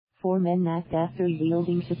4 men nabbed after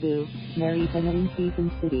yielding shabu, married in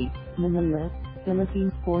Quezon City, Manila,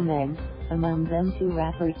 Philippines. 4 men, among them 2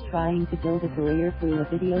 rappers trying to build a career through a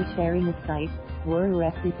video sharing site, were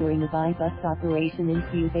arrested during a buy-bust operation in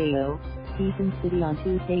Cubao, Quezon City on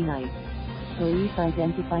Tuesday night. Police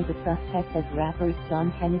identified the suspects as rappers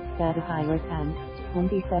John Kenneth Sadahirapan,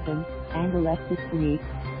 27, and Alexis Denise,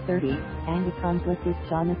 30, and accomplices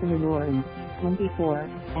Jonathan Inoran, 24,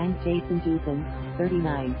 and Jason Jusen,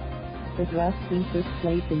 39. The drug scene took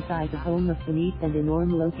place inside the home of Denise and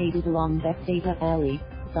Inoran located along Bectega Alley,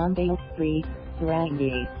 Zondale Street,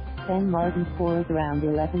 Barangay San Martin. Around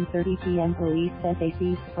 11:30 p.m. police said they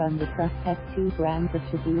seized from the suspect 2 grams of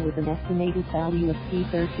shabu with an estimated value of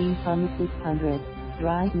P13,600,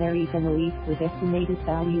 dried Mary Genovese with estimated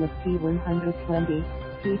value of P120,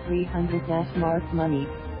 P300 marked money,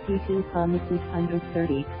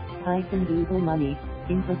 P2,630, Python Google money,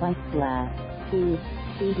 improvised glass, 2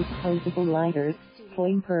 disposable lighters,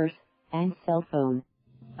 coin purse, and cell phone.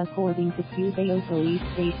 According to Cubao Police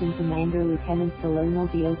Station Commander Lieutenant Colonel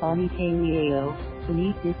Giovanni Caleo,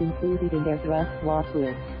 Denise is included in their drug watch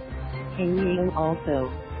list. Caleo also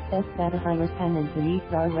says Sadahirapan and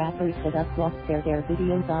Denise are rappers that upload their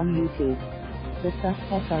videos on YouTube. The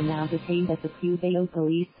suspects are now detained at the Cubao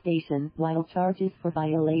Police Station, while charges for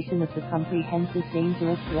violation of the Comprehensive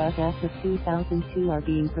Dangerous Drug Act of 2002 are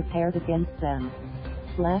being prepared against them.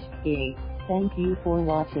 Thank you for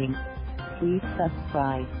watching. Please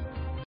subscribe.